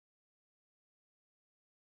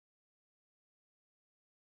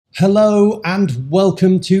Hello and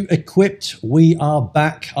welcome to Equipped. We are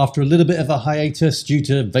back after a little bit of a hiatus due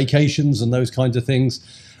to vacations and those kinds of things.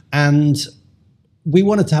 And we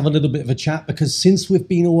wanted to have a little bit of a chat because since we've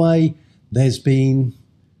been away, there's been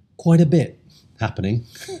quite a bit happening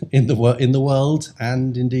in the world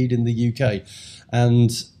and indeed in the UK.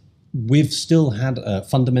 And we've still had a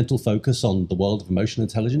fundamental focus on the world of emotional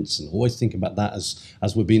intelligence and always thinking about that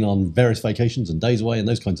as we've been on various vacations and days away and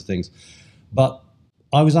those kinds of things. But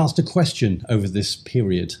I was asked a question over this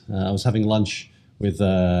period. I was having lunch with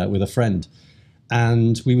a friend,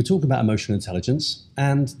 and we were talking about emotional intelligence,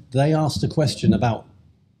 and they asked a question about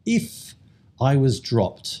if I was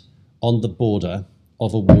dropped on the border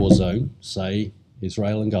of a war zone, say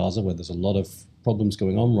Israel and Gaza, where there's a lot of problems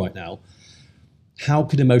going on right now, how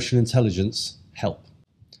could emotional intelligence help?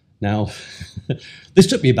 Now, this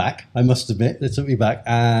took me back, I must admit. It took me back,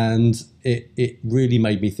 and it really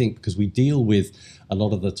made me think, because we deal with a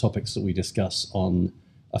lot of the topics that we discuss on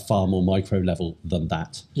a far more micro level than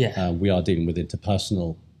that. Yeah. We are dealing with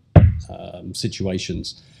interpersonal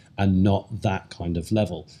situations and not that kind of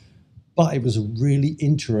level. But it was a really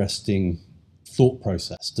interesting thought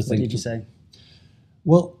process to think. What did you say?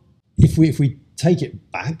 Well, if we take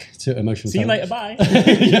it back to emotional. See you later, bye.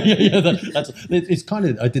 yeah. It's kind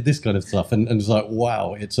of, I did this kind of stuff and it's like,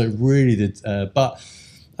 wow, it's a really did. But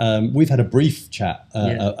we've had a brief chat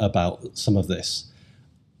about some of this.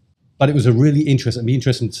 But it was a really interesting. It'd be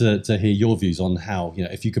interesting to hear your views on how,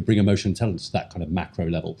 if you could bring emotional intelligence to that kind of macro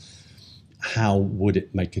level, how would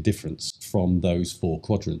it make a difference from those four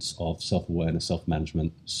quadrants of self-awareness,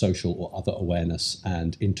 self-management, social or other awareness,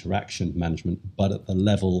 and interaction management, but at the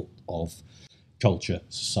level of culture,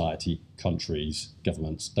 society, countries,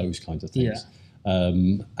 governments, those kinds of things.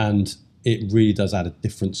 Yeah. And it really does add a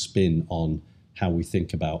different spin on how we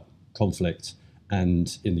think about conflict.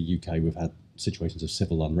 And in the UK, we've had situations of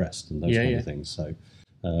civil unrest and those kind of things. So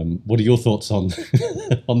what are your thoughts on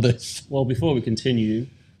on this? Well, before we continue,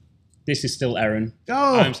 this is still Aaron.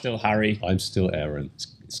 Oh, I'm still Harry. I'm still Aaron.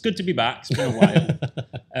 It's good to be back. It's been a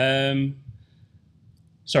while.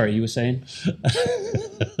 Sorry, you were saying?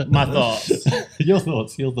 My thoughts. Your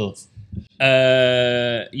thoughts.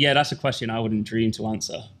 Yeah, that's a question I wouldn't dream to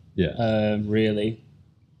answer. Yeah. Really.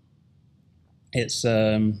 It's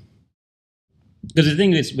because the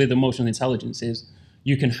thing is with emotional intelligence is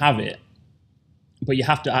you can have it, but you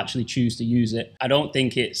have to actually choose to use it. I don't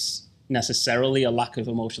think it's necessarily a lack of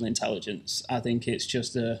emotional intelligence. I think it's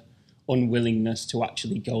just a unwillingness to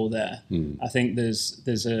actually go there. I think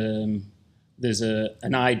there's an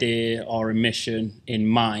idea or a mission in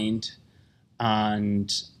mind,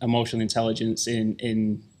 and emotional intelligence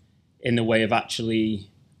in the way of actually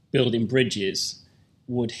building bridges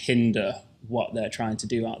would hinder what they're trying to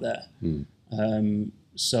do out there.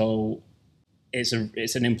 So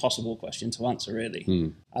it's an impossible question to answer,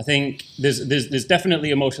 really. I think there's definitely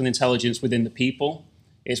emotional intelligence within the people.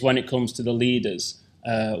 It's when it comes to the leaders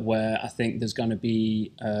where I think there's going to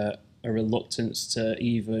be a reluctance to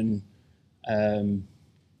even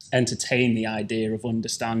entertain the idea of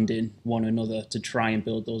understanding one another to try and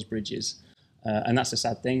build those bridges, and that's a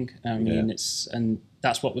sad thing. I mean, and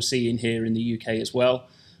that's what we're seeing here in the UK as well.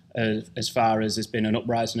 As far as there's been an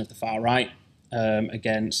uprising of the far right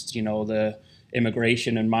against, the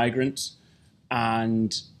immigration and migrants,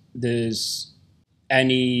 and there's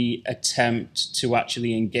any attempt to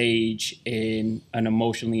actually engage in an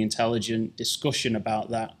emotionally intelligent discussion about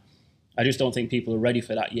that. I just don't think people are ready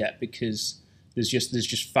for that yet, because there's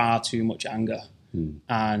just far too much anger,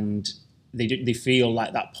 and they feel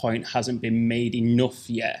like that point hasn't been made enough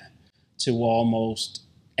yet to almost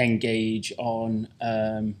engage on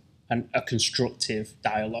a constructive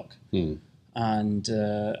dialogue, and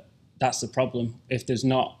that's the problem. If there's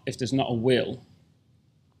not a will,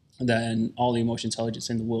 then all the emotional intelligence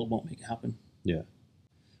in the world won't make it happen. Yeah,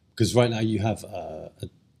 because right now you have a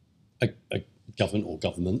government or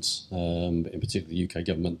governments, in particular the UK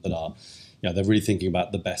government, that are, they're really thinking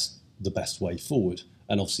about the best way forward,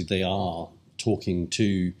 and obviously they are talking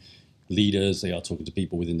to leaders, they are talking to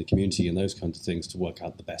people within the community and those kinds of things to work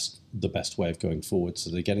out the best way of going forward. So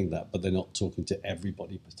they're getting that, but they're not talking to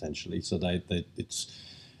everybody potentially. So they're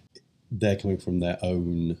coming from their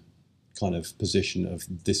own kind of position of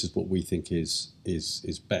this is what we think is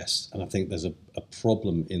best. And I think there's a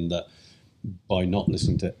problem in that by not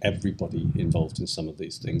listening to everybody involved in some of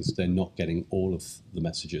these things, they're not getting all of the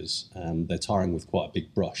messages, and they're tarring with quite a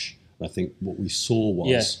big brush. And I think what we saw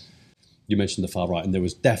was, you mentioned the far right, and there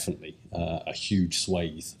was definitely a huge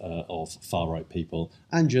swathe of far right people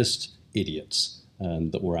and just idiots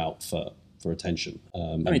that were out for for attention.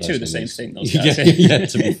 I mean, two of the same thing, those guys. guys. Yeah,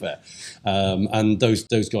 to be fair. And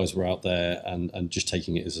those guys were out there and just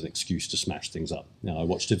taking it as an excuse to smash things up. Now, I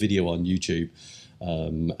watched a video on YouTube,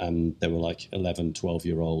 and there were like 11,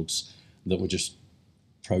 12-year-olds that were just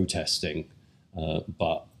protesting,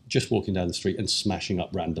 but just walking down the street and smashing up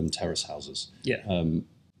random terrace houses. Yeah.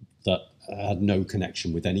 That had no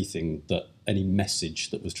connection with anything, that any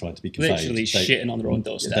message that was trying to be conveyed. Literally shitting on their own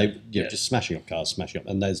doorstep. Just smashing up cars, smashing up.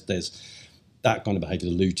 And there's that kind of behaviour,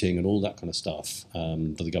 the looting and all that kind of stuff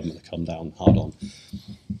that the government have come down hard on.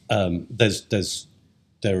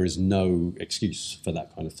 There is no excuse for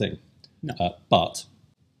that kind of thing. No.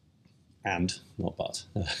 And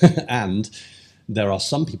there are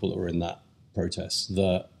some people that were in that protest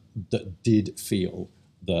that did feel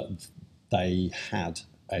that they had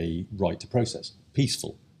a right to protest,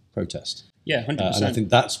 peaceful protest. Yeah, 100%. And I think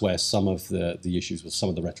that's where some of the issues with some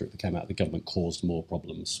of the rhetoric that came out of the government caused more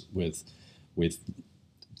problems with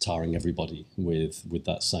tarring everybody with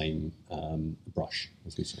that same brush.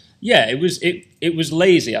 Yeah, it was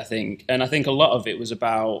lazy, I think, and I think a lot of it was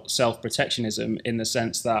about self-protectionism in the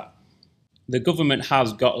sense that the government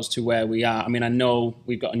has got us to where we are. I mean, I know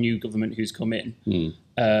we've got a new government who's come in.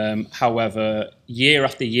 However, year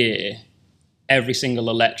after year, every single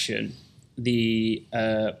election, the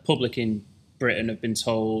public in Britain have been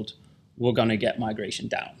told we're going to get migration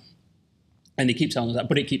down. And they keep telling us that,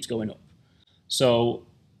 but it keeps going up. So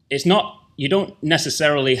it's not, you don't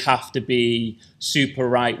necessarily have to be super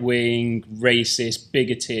right-wing, racist,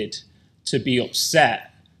 bigoted to be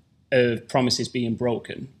upset of promises being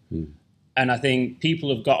broken. And I think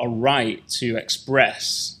people have got a right to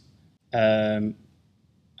express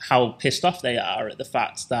how pissed off they are at the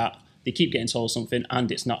fact that they keep getting told something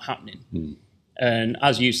and it's not happening. And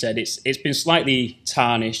as you said, it's been slightly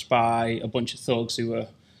tarnished by a bunch of thugs who are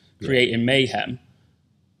creating mayhem.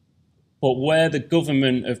 But where the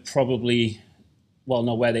government have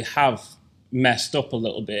where they have messed up a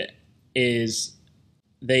little bit is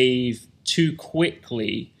they've too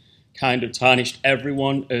quickly kind of tarnished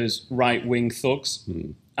everyone as right-wing thugs.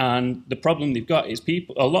 And the problem they've got is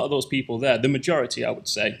a lot of those people there, the majority, I would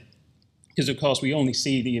say, because, of course, we only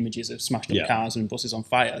see the images of smashed up cars and buses on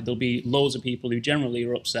fire. There'll be loads of people who generally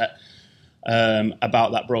are upset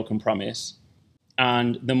about that broken promise.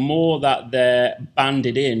 And the more that they're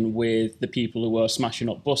banded in with the people who are smashing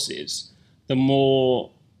up buses, the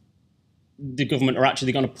more the government are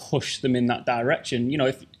actually going to push them in that direction. You know,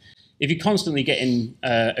 if you're constantly getting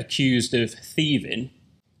accused of thieving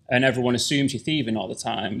and everyone assumes you're thieving all the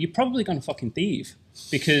time, you're probably going to fucking thieve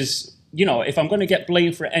because... You know, if I'm going to get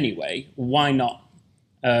blamed for it anyway, why not?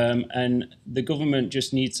 And the government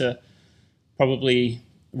just needs to probably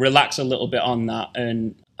relax a little bit on that.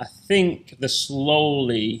 And I think they're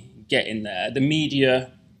slowly getting there. The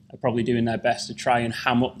media are probably doing their best to try and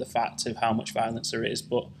ham up the fact of how much violence there is.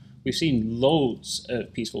 But we've seen loads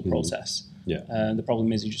of peaceful protests. And the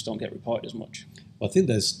problem is you just don't get reported as much. Well, I think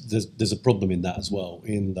there's a problem in that as well,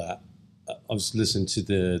 in that I was listening to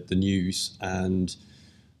the news and...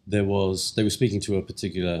 they were speaking to a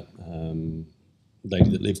particular lady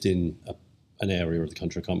that lived in an area of the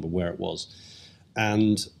country, I can't remember where it was,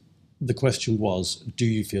 and the question was, do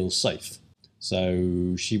you feel safe?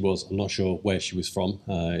 So she was, I'm not sure where she was from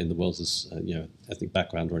in the world's ethnic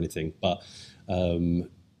background or anything, but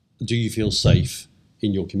do you feel safe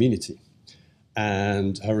in your community?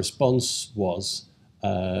 And her response was,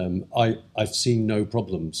 I've seen no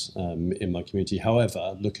problems in my community.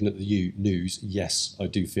 However, looking at the news, yes, I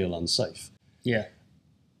do feel unsafe. Yeah.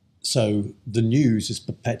 So the news is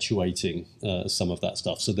perpetuating some of that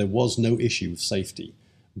stuff. So there was no issue of safety,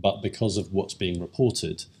 but because of what's being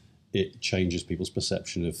reported, it changes people's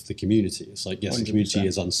perception of the community. It's like, yes, 100%. The community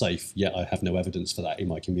is unsafe, yet I have no evidence for that in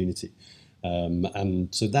my community.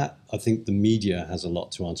 And so that, I think the media has a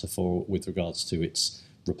lot to answer for with regards to its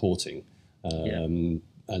reporting. And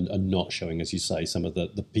not showing, as you say, some of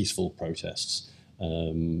the peaceful protests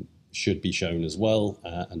should be shown as well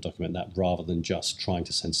and document that rather than just trying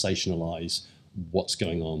to sensationalize what's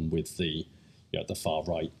going on with the far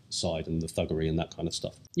right side and the thuggery and that kind of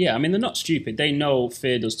stuff. Yeah, I mean, they're not stupid. They know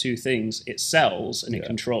fear does two things. It sells and it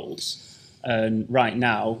controls. And right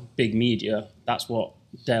now, big media, that's what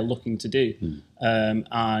they're looking to do.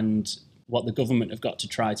 And what the government have got to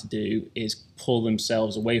try to do is pull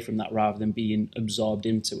themselves away from that rather than being absorbed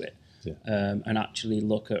into it. And actually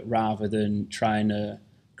look at, rather than trying to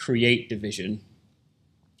create division,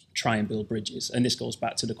 try and build bridges. And this goes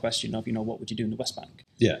back to the question of, what would you do in the West Bank?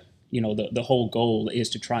 The whole goal is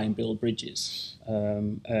to try and build bridges.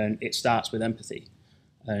 And it starts with empathy.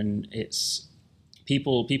 And it's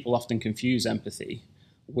people often confuse empathy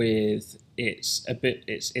with it's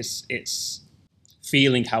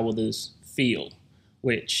feeling how others feel,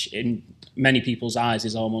 which in many people's eyes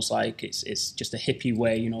is almost like it's just a hippie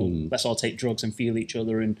way, let's all take drugs and feel each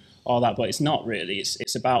other and all that, but it's not really.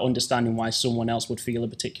 It's about understanding why someone else would feel a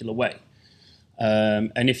particular way.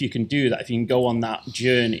 And if you can do that, if you can go on that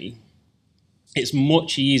journey, it's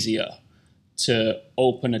much easier to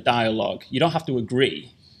open a dialogue. You don't have to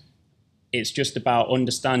agree. It's just about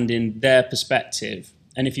understanding their perspective.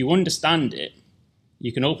 And if you understand it,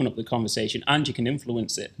 you can open up the conversation and you can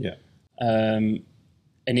influence it. Yeah.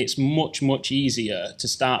 And it's much, much easier to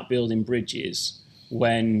start building bridges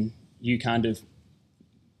when you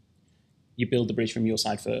you build the bridge from your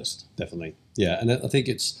side first. Definitely. Yeah. And I think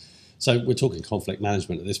so we're talking conflict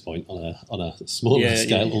management at this point on a smaller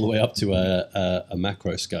scale, all the way up to a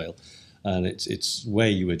macro scale. And it's where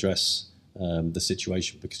you address the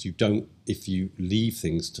situation, because if you leave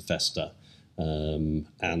things to fester,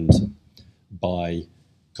 and by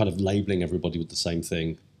kind of labeling everybody with the same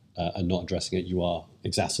thing and not addressing it, you are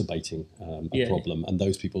exacerbating a problem. And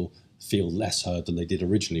those people feel less heard than they did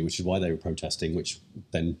originally, which is why they were protesting, which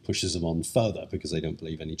then pushes them on further because they don't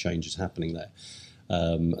believe any change is happening there.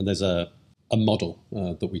 And there's a model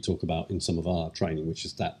that we talk about in some of our training, which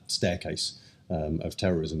is that staircase of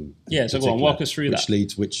terrorism. Yeah, so go on, walk us through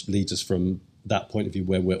that. Which leads us from that point of view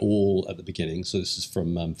where we're all at the beginning. So this is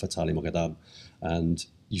from Fatali Moghadam, and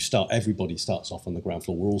everybody starts off on the ground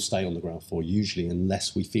floor. We'll all stay on the ground floor usually,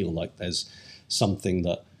 unless we feel like there's something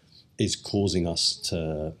that is causing us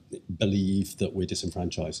to believe that we're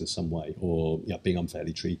disenfranchised in some way, or being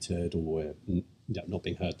unfairly treated, or we're not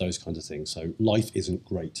being heard, those kinds of things. So life isn't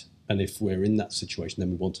great. And if we're in that situation, then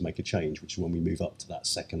we want to make a change, which is when we move up to that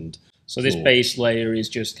second So this base layer is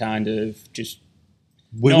just kind of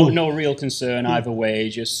no real concern either way,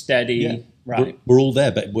 just steady. Yeah. Right. We're all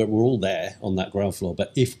there, but we're all there on that ground floor.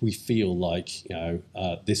 But if we feel like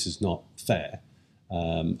this is not fair,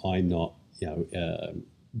 I'm not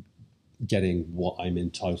getting what I'm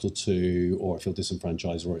entitled to, or I feel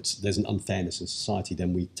disenfranchised, or there's an unfairness in society,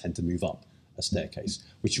 then we tend to move up a staircase,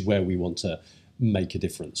 which is where we want to make a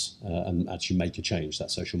difference and actually make a change.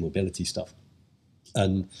 That social mobility stuff.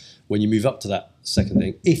 And when you move up to that second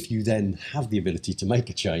thing, if you then have the ability to make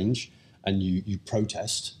a change and you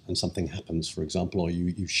protest and something happens, for example, or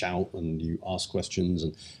you shout and you ask questions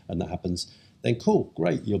and that happens, then cool,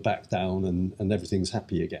 great, you're back down and everything's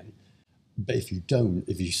happy again. But if you don't,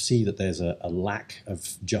 if you see that there's a lack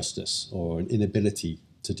of justice or an inability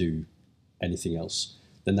to do anything else,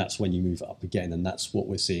 then that's when you move up again. And that's what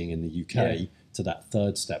we're seeing in the UK to that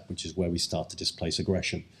third step, which is where we start to displace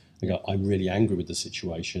aggression. I go, I'm really angry with the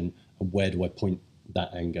situation, and where do I point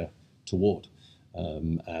that anger toward?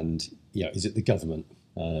 And is it the government?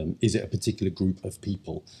 Is it a particular group of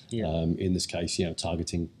people? In this case,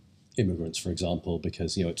 targeting immigrants, for example,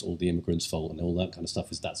 because it's all the immigrants' fault and all that kind of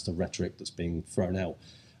stuff. That's the rhetoric that's being thrown out.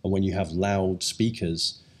 And when you have loud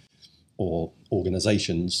speakers or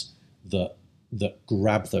organisations that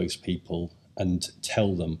grab those people and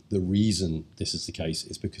tell them the reason this is the case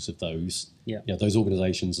is because of those. Those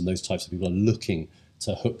organisations and those types of people are looking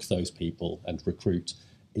to hook those people and recruit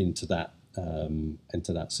into that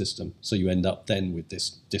system. So you end up then with this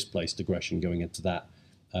displaced aggression going into that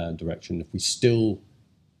direction. If we still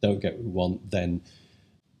don't get what we want, then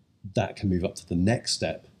that can move up to the next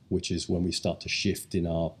step, which is when we start to shift in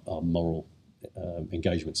our moral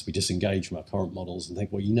engagements. We disengage from our current models and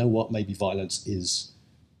think, well, you know what, maybe violence is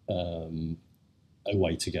a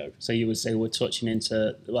way to go. So you would say we're touching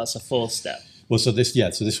into, that's a fourth step. Well, so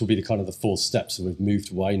this will be the kind of the fourth step. So we've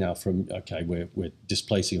moved away now from, okay, we're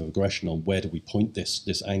displacing aggression on where do we point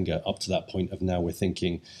this anger, up to that point of now we're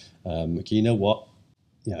thinking, okay, you know what,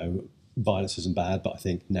 violence isn't bad, but I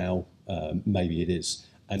think now maybe it is.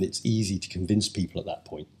 And it's easy to convince people at that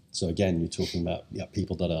point. So again, you're talking about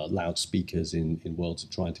people that are loudspeakers in worlds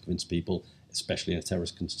of trying to convince people, especially in a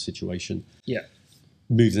terrorist situation. Yeah.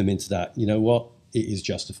 Move them into that, you know what, it is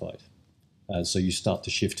justified. So you start to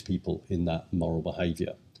shift people in that moral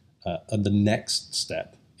behaviour. And the next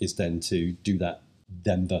step is then to do that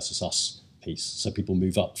them versus us piece. So people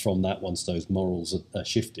move up from that once those morals are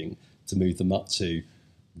shifting, to move them up to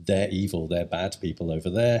they're evil, they're bad people over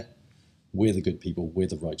there. We're the good people, we're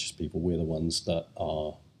the righteous people, we're the ones that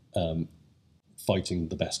are fighting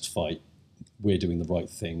the best fight. We're doing the right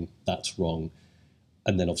thing, that's wrong.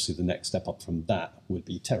 And then obviously the next step up from that would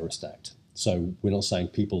be terrorist act. So we're not saying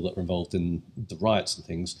people that are involved in the riots and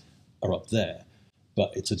things are up there,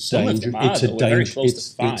 but it's a danger. It's a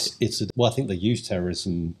danger. Well, I think they use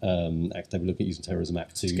terrorism act. They were looking at using terrorism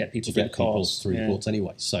act to get people through the courts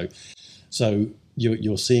anyway. So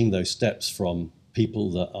you're seeing those steps from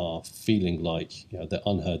people that are feeling like, they're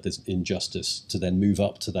unheard, there's injustice, to then move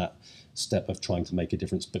up to that step of trying to make a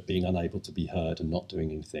difference but being unable to be heard and not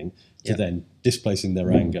doing anything, to then displacing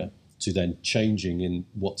their anger, to then changing in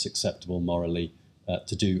what's acceptable morally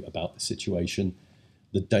to do about the situation.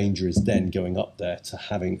 The danger is then going up there to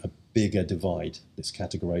having a bigger divide, this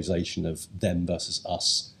categorization of them versus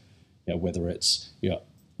us, whether it's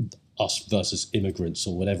us versus immigrants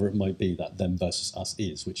or whatever it might be, that them versus us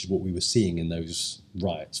is, which is what we were seeing in those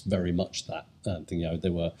riots, very much that thing.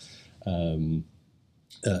 There were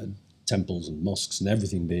temples and mosques and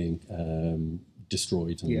everything being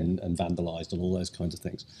destroyed and vandalized and all those kinds of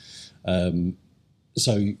things.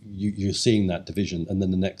 So you're seeing that division, and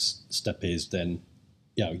then the next step is then,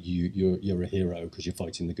 you're a hero because you're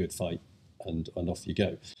fighting the good fight, and off you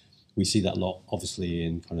go. We see that a lot, obviously,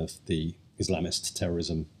 in kind of the Islamist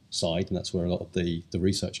terrorism side, and that's where a lot of the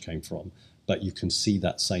research came from. But you can see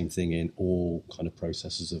that same thing in all kind of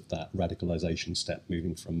processes of that radicalization step,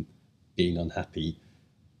 moving from being unhappy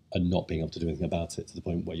and not being able to do anything about it to the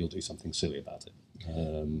point where you'll do something silly about it.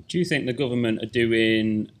 Do you think the government are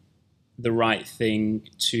doing the right thing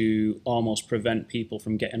to almost prevent people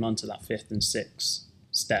from getting onto that 5th and 6th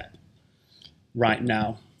step right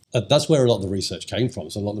now? That's where a lot of the research came from.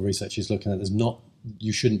 So a lot of the research is looking at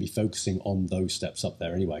you shouldn't be focusing on those steps up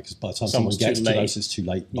there anyway, because by the time someone gets to those, it's too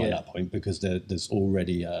late by that point, because there's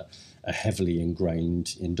already a heavily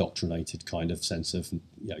ingrained, indoctrinated kind of sense of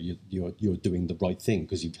you're doing the right thing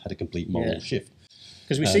because you've had a complete moral shift.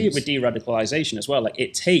 Because we see it with de-radicalization as well. Like,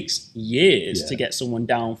 it takes years to get someone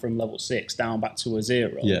down from level 6 down back to a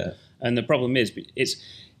 0. Yeah. And the problem is,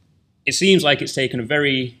 it seems like it's taken a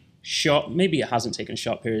very short, maybe it hasn't taken a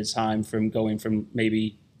short period of time from going from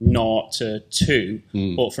maybe 0 to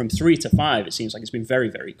 2, but from 3 to 5, it seems like it's been very,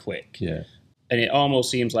 very quick. Yeah. And it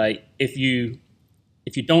almost seems like if you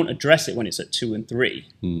don't address it when it's at 2 and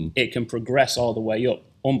 3, it can progress all the way up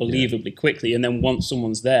unbelievably quickly. And then once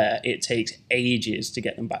someone's there, it takes ages to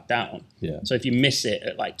get them back down. Yeah. So if you miss it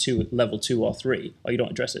at like level 2 or 3, or you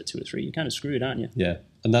don't address it at 2 or 3, you're kind of screwed, aren't you? Yeah.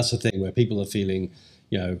 And that's the thing where people are feeling,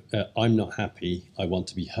 I'm not happy, I want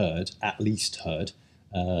to be heard, at least heard.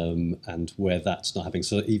 And where that's not happening.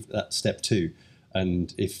 So that's step 2.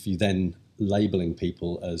 And if you then labeling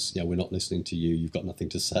people as, we're not listening to you, you've got nothing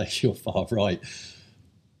to say, you're far right,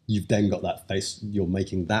 you've then got that face, you're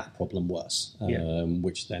making that problem worse,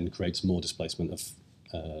 which then creates more displacement of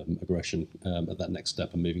aggression at that next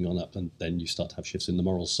step and moving on up. And then you start to have shifts in the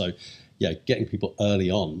morals. So, getting people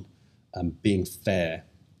early on and being fair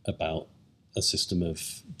about a system of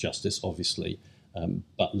justice, obviously,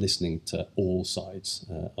 but listening to all sides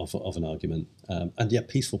of an argument. And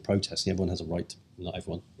peaceful protesting, everyone has a right to, not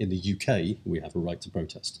everyone. In the UK, we have a right to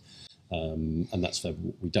protest. And that's what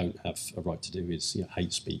we don't have a right to do is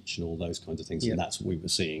hate speech and all those kinds of things. And that's what we were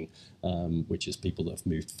seeing, which is people that have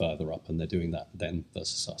moved further up and they're doing that then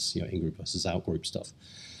versus us, in-group versus out-group stuff.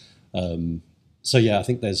 I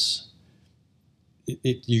think there's,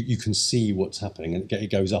 you can see what's happening, and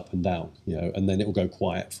it goes up and down, and then it will go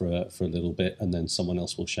quiet for a little bit, and then someone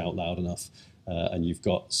else will shout loud enough, and you've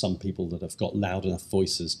got some people that have got loud enough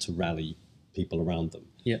voices to rally people around them.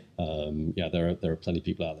 There are plenty of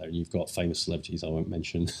people out there, and you've got famous celebrities, I won't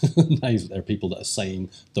mention names, but there are people that are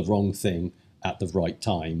saying the wrong thing at the right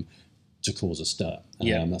time to cause a stir.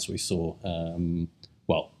 That's what we saw. I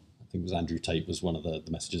think it was Andrew Tate was one of the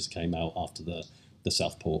messages that came out after the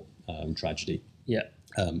Southport tragedy.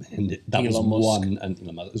 And that was one, and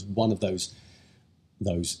it was one of those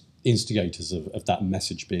instigators of that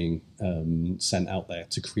message being sent out there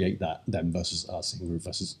to create that them versus us, in-group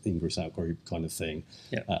versus in-group, out-group kind of thing,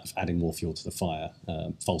 adding more fuel to the fire,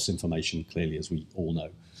 false information, clearly, as we all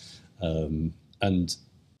know. And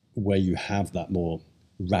where you have that more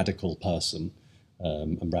radical person,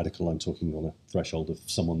 and radical, I'm talking on a threshold of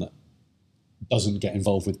someone that doesn't get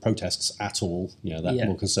involved with protests at all, that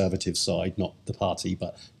more conservative side, not the party,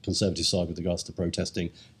 but conservative side with regards to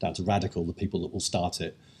protesting, down to radical, the people that will start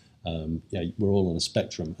it. We're all on a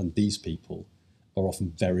spectrum, and these people are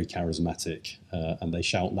often very charismatic, and they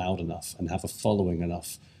shout loud enough and have a following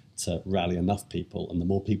enough to rally enough people, and the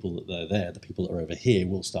more people that are there, the people that are over here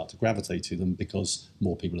will start to gravitate to them because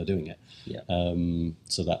more people are doing it.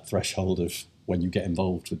 So that threshold of when you get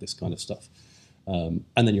involved with this kind of stuff. And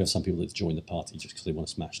then you have some people that join the party just because they want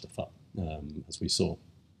to smash stuff up, as we saw.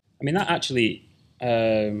 I mean, that actually,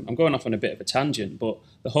 I'm going off on a bit of a tangent, but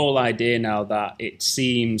the whole idea now that it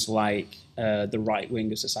seems like the right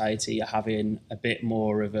wing of society are having a bit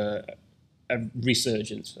more of a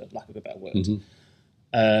resurgence, for lack of a better word.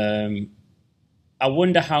 I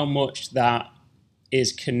wonder how much that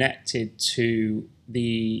is connected to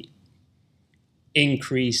the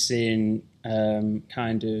increasing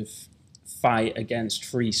kind of fight against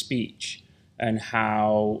free speech, and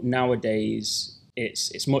how nowadays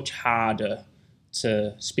it's much harder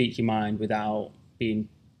to speak your mind without being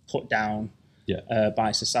put down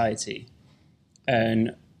by society.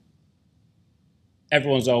 And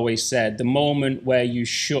everyone's always said the moment where you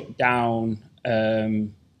shut down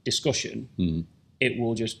discussion, it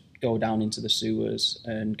will just go down into the sewers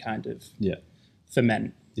and kind of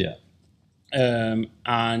ferment.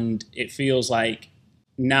 And it feels like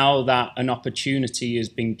now that an opportunity has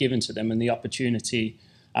been given to them, and the opportunity,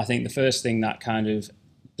 I think the first thing that kind of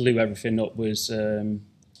blew everything up was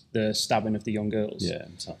the stabbing of the young girls.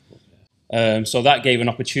 So that gave an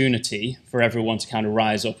opportunity for everyone to kind of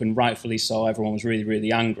rise up, and rightfully so. Everyone was really,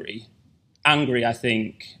 really angry. I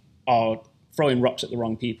think, are throwing rocks at the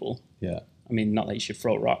wrong people. I mean, not that you should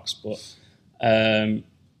throw rocks, but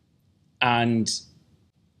and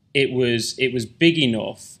it was big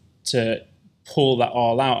enough to pull that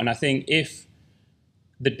all out. And I think if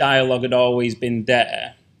the dialogue had always been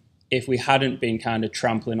there, if we hadn't been kind of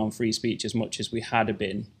trampling on free speech as much as we had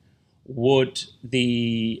been, would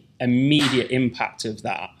the immediate impact of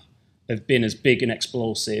that have been as big and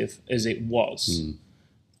explosive as it was?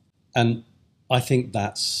 And I think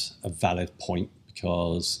that's a valid point,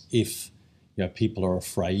 because if people are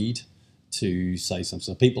afraid to say something,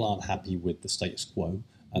 so people aren't happy with the status quo,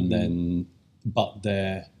 and then but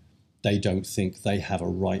they don't think they have a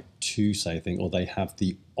right to say anything, or they have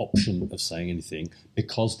the option of saying anything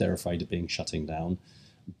because they're afraid of being shut down,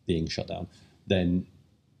 then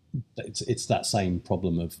it's that same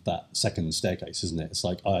problem of that second staircase, isn't it? It's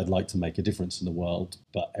like, I'd like to make a difference in the world,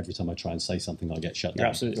 but every time I try and say something, I get shut down. You're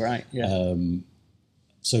absolutely right, yeah.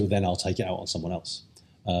 So then I'll take it out on someone else,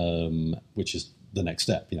 which is the next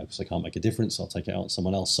step, because I can't make a difference, I'll take it out on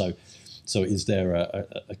someone else. So is there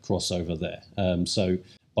a crossover there? So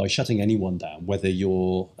by shutting anyone down, whether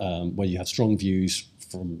you have strong views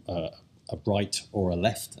from a right or a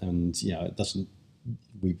left, and it doesn't.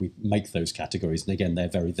 We make those categories, and again, they're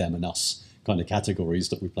very them and us kind of categories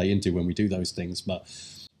that we play into when we do those things. But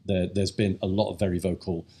there's been a lot of very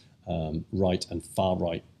vocal right and far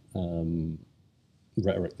right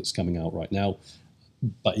rhetoric that's coming out right now.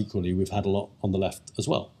 But equally, we've had a lot on the left as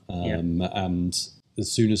well. And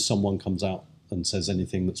as soon as someone comes out and says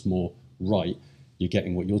anything that's more right, you're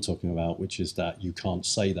getting what you're talking about, which is that you can't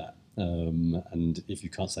say that. And if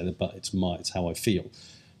you can't say that, but it's how I feel.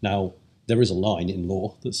 Now, there is a line in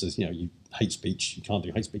law that says, you hate speech, you can't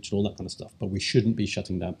do hate speech and all that kind of stuff. But we shouldn't be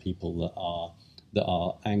shutting down people that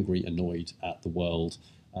are angry, annoyed at the world,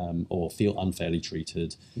 or feel unfairly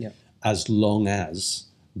treated, as long as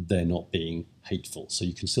they're not being hateful. So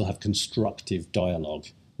you can still have constructive dialogue.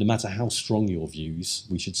 No matter how strong your views,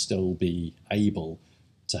 we should still be able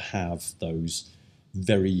to have those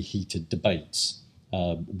very heated debates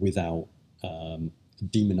without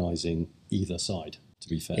demonizing either side, to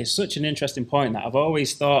be fair. It's such an interesting point that I've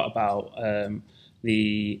always thought about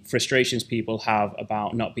the frustrations people have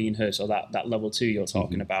about not being heard. So that level 2 you're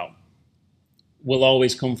talking about will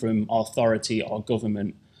always come from authority or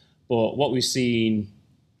government. But what we've seen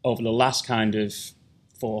over the last kind of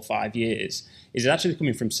 4 or 5 years is actually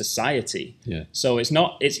coming from society. So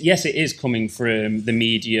yes, it is coming from the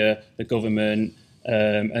media, the government,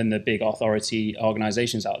 and the big authority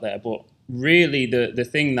organizations out there. But really the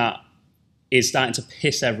thing that is starting to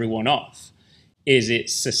piss everyone off is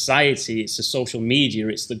it's society, it's the social media,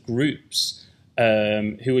 it's the groups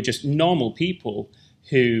who are just normal people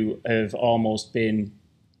who have almost been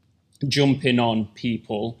jumping on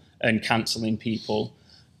people and cancelling people.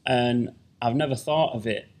 And I've never thought of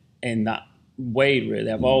it in that way,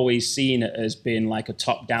 really. I've always seen it as being like a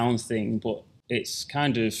top-down thing, but it's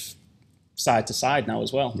kind of side to side now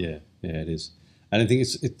as well. Yeah, it is. And I think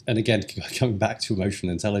and again, coming back to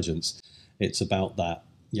emotional intelligence, it's about that,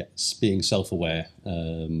 being self-aware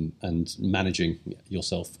and managing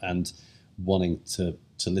yourself, and wanting to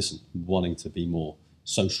listen, wanting to be more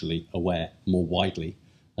socially aware, more widely,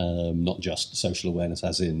 not just social awareness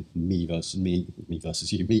as in me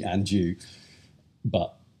versus you, me and you,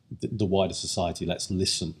 but the wider society. Let's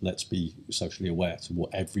listen, let's be socially aware to what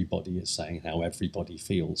everybody is saying, how everybody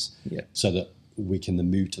feels, so that we can then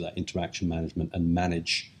move to that interaction management and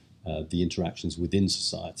manage the interactions within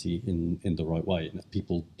society in the right way. And if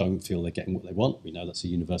people don't feel they're getting what they want, we know that's a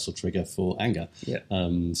universal trigger for anger.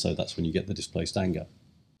 So that's when you get the displaced anger.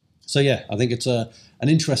 So I think it's an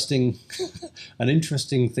interesting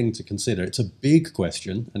thing to consider. It's a big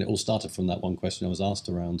question, and it all started from that one question I was asked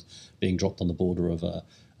around being dropped on the border of a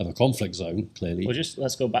conflict zone. Clearly, well,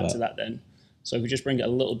 let's go back to that then. So if we just bring it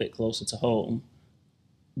a little bit closer to home,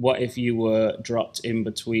 what if you were dropped in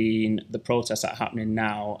between the protests that are happening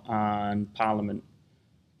now and Parliament?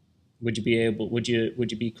 Would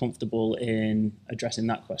you be comfortable in addressing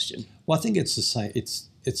that question? Well, I think it's the same. It's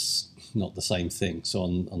not the same thing. So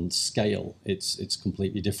on scale, it's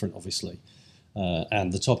completely different, obviously,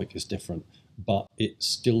 and the topic is different. But it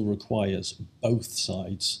still requires both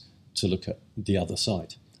sides to look at the other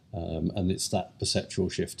side, and it's that perceptual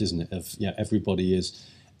shift, isn't it? Of everybody is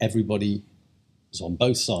on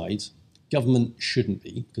both sides. Government shouldn't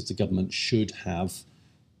be, because the government should have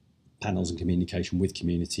panels and communication with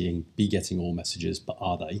community and be getting all messages, but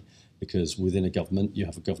are they? Because within a government, you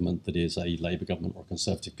have a government that is a Labour government or a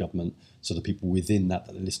Conservative government, so the people within that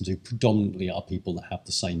they listen to predominantly are people that have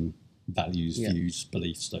the same values, views,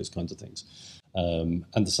 beliefs, those kinds of things. And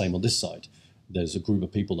the same on this side. There's a group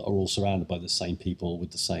of people that are all surrounded by the same people with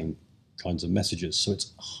the same kinds of messages, so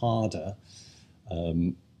it's harder.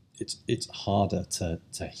 It's harder to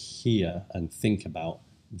hear and think about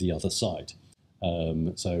the other side.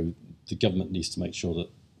 So the government needs to make sure that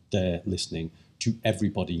they're listening to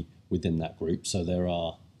everybody within that group. So there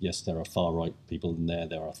are far right people in there.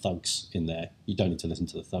 There are thugs in there. You don't need to listen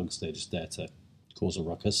to the thugs. They're just there to cause a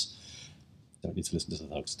ruckus. Don't need to listen to the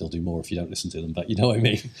thugs. They'll do more if you don't listen to them. But you know what I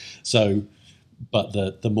mean. So, but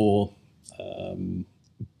the more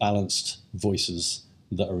balanced voices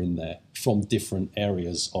that are in there from different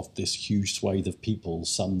areas of this huge swathe of people,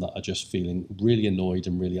 some that are just feeling really annoyed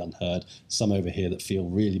and really unheard, some over here that feel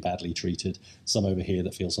really badly treated, some over here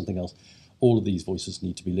that feel something else. All of these voices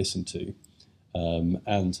need to be listened to.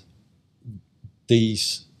 And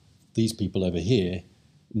these people over here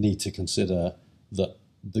need to consider that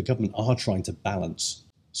the government are trying to balance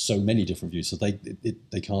so many different views, so they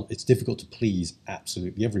can't. It's difficult to please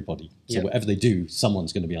absolutely everybody. So whatever they do,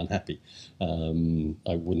 someone's going to be unhappy.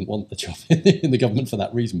 I wouldn't want the job in the government for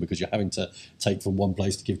that reason, because you're having to take from one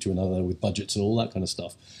place to give to another with budgets and all that kind of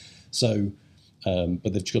stuff. So,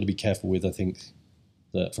 but they've got to be careful with. I think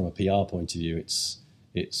that from a PR point of view, it's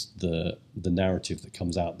the narrative that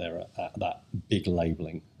comes out there at that big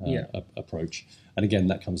labelling approach, and again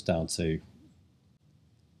that comes down to.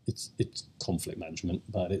 It's conflict management,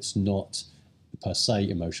 but it's not per se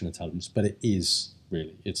emotional intelligence, but it is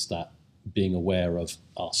really, it's that being aware of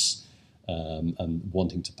us and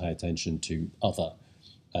wanting to pay attention to other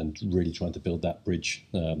and really trying to build that bridge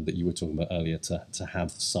that you were talking about earlier to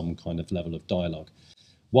have some kind of level of dialogue.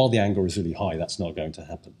 While the anger is really high, that's not going to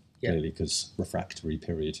happen, clearly, because refractory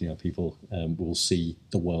period, people will see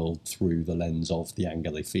the world through the lens of the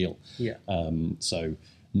anger they feel. So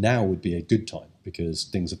now would be a good time, because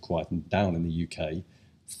things have quietened down in the UK.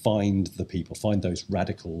 Find those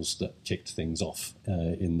radicals that kicked things off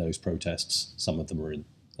in those protests. Some of them are in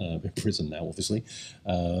prison now, obviously.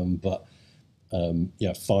 Find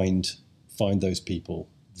those people,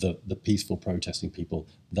 the peaceful protesting people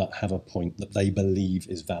that have a point that they believe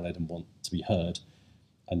is valid and want to be heard,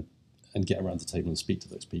 and get around the table and speak to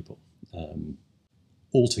those people.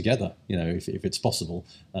 All together, if it's possible.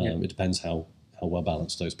 It depends how well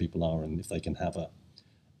balanced those people are, and if they can have a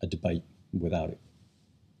debate without it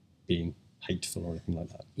being hateful or anything like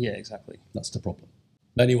that. Yeah, exactly. That's the problem.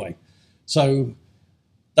 But anyway, so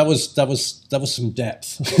that was some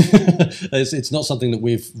depth. It's not something that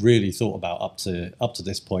we've really thought about up to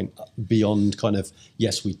this point. Beyond kind of,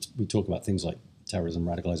 yes, we talk about things like terrorism,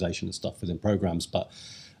 radicalization, and stuff within programs, but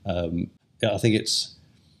I think it's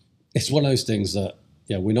one of those things that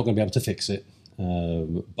we're not going to be able to fix it.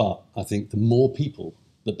 But I think the more people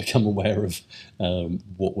that become aware of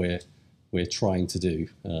what we're trying to do,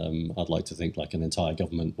 I'd like to think like an entire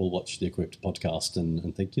government will watch the Equipped podcast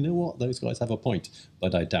and think, you know what, those guys have a point,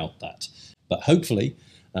 but I doubt that. But hopefully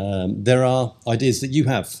there are ideas that you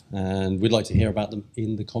have, and we'd like to hear about them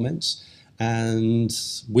in the comments. And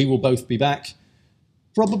we will both be back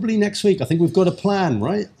probably next week. I think we've got a plan,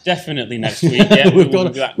 right? Definitely next week. Yeah, we've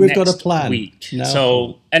got a plan. Week. No.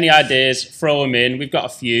 So any ideas, throw them in. We've got a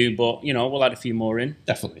few, but we'll add a few more in.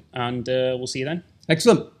 Definitely. And we'll see you then.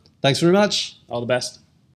 Excellent. Thanks very much. All the best.